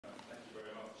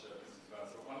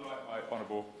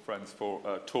honourable friends for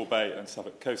Torbay and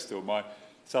Suffolk Coastal. My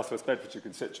South West Bedfordshire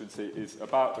constituency is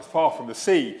about as far from the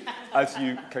sea as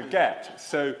you can get.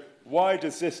 So why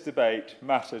does this debate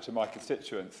matter to my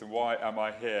constituents, and why am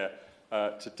I here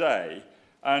today?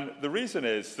 And the reason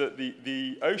is that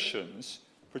the oceans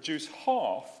produce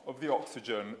half of the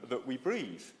oxygen that we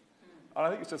breathe. And I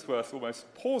think it's just worth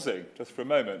almost pausing just for a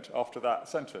moment after that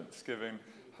sentence, given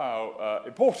how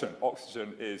important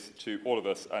oxygen is to all of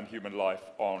us and human life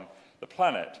on the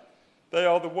planet. They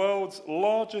are the world's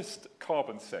largest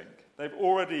carbon sink. They've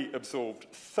already absorbed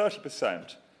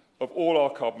 30% of all our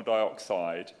carbon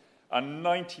dioxide and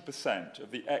 90%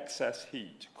 of the excess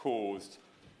heat caused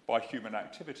by human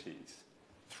activities.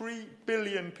 3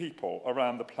 billion people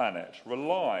around the planet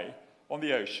rely on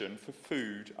the ocean for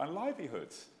food and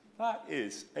livelihoods. That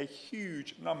is a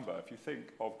huge number if you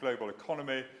think of global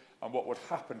economy and what would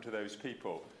happen to those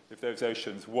people if those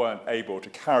oceans weren't able to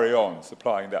carry on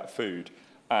supplying that food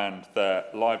and their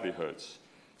livelihoods.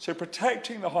 So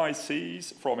protecting the high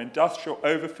seas from industrial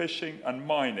overfishing and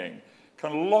mining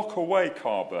can lock away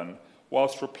carbon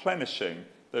whilst replenishing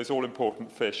those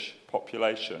all-important fish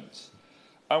populations.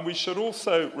 And we should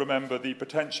also remember the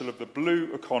potential of the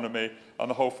blue economy and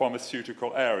the whole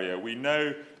pharmaceutical area. We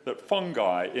know that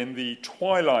fungi in the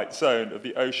twilight zone of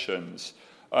the oceans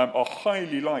are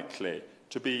highly likely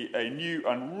to be a new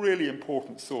and really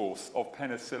important source of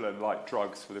penicillin-like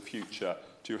drugs for the future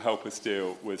to help us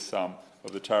deal with some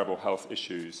of the terrible health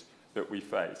issues that we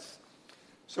face.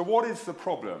 So what is the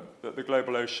problem that the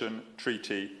Global Ocean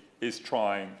Treaty is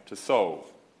trying to solve?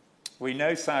 We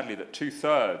know, sadly, that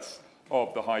 2/3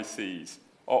 of the high seas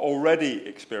are already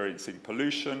experiencing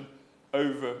pollution,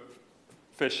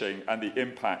 overfishing, and the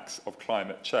impacts of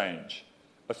climate change.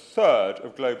 1/3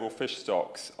 of global fish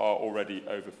stocks are already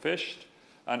overfished,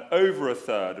 and over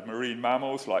 1/3 of marine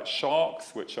mammals like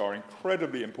sharks, which are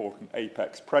incredibly important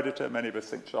apex predator. Many of us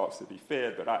think sharks are to be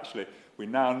feared, but actually we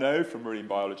now know from marine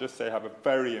biologists they have a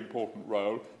very important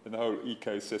role in the whole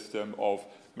ecosystem of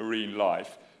marine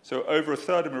life. So over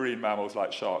 1/3 of marine mammals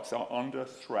like sharks are under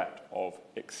threat of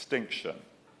extinction.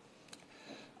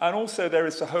 And also there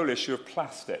is the whole issue of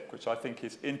plastic, which I think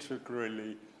is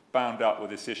integrally bound up with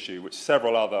this issue, which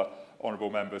several other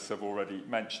honourable members have already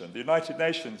mentioned. The United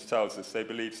Nations tells us they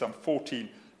believe some 14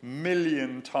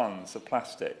 million tonnes of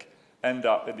plastic end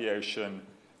up in the ocean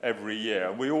every year.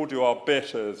 And we all do our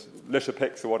bit as litter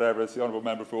picks or whatever, as the honourable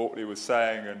member for Orkney was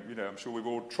saying, and I'm sure we've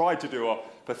all tried to do our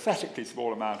pathetically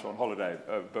small amount on holiday,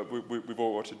 but we've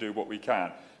all got to do what we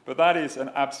can. But that is an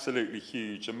absolutely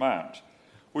huge amount.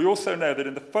 We also know that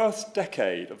in the first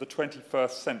decade of the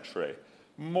 21st century,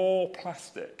 more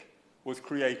plastic was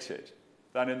created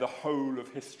than in the whole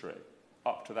of history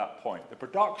up to that point. The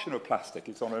production of plastic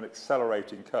is on an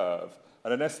accelerating curve,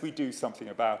 and unless we do something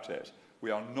about it,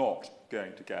 we are not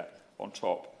going to get on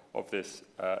top of this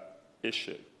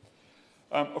issue.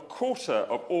 1/4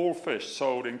 of all fish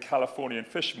sold in Californian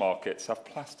fish markets have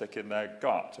plastic in their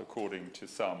gut, according to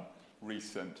some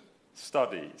recent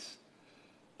studies.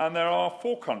 And there are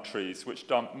 4 countries which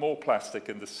dump more plastic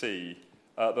in the sea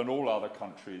than all other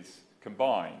countries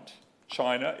combined.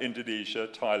 China, Indonesia,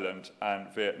 Thailand, and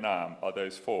Vietnam are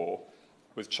those 4,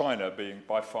 with China being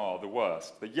by far the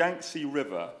worst. The Yangtze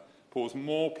River pours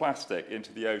more plastic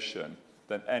into the ocean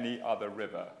than any other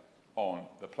river on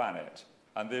the planet.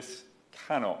 And this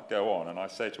cannot go on. And I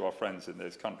say to our friends in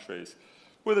those countries,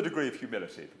 with a degree of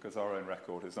humility, because our own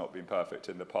record has not been perfect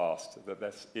in the past, that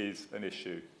this is an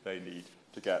issue they need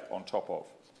to get on top of.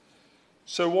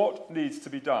 So what needs to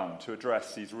be done to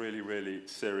address these really, really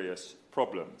serious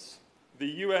problems? The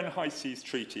UN High Seas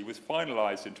Treaty was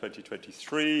finalised in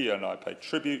 2023, and I pay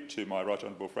tribute to my right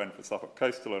honourable friend for Suffolk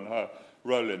Coastal and her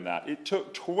role in that. It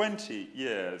took 20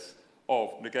 years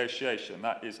of negotiation.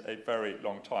 That is a very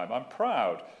long time. I'm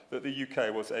proud that the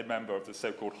UK was a member of the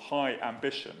so-called High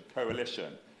Ambition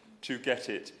Coalition to get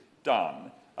it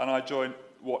done, and I join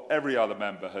what every other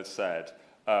member has said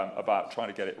about trying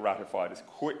to get it ratified as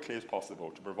quickly as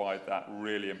possible to provide that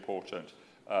really important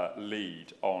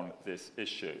lead on this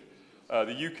issue.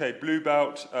 The UK Blue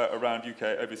Belt around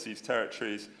UK overseas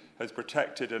territories has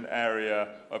protected an area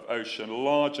of ocean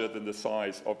larger than the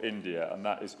size of India, and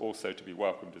that is also to be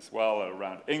welcomed as well.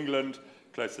 Around England,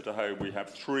 closer to home, we have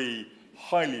 3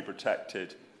 highly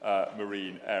protected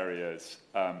marine areas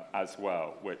as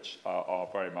well, which are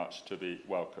very much to be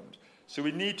welcomed. So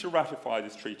we need to ratify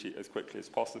this treaty as quickly as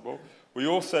possible. We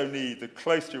also need the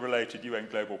closely related UN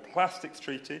Global Plastics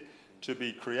Treaty to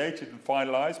be created and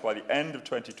finalised by the end of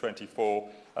 2024,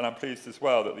 and I'm pleased as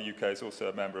well that the UK is also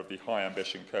a member of the High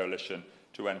Ambition Coalition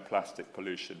to end plastic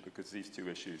pollution, because these 2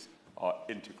 issues are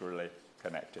integrally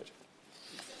connected.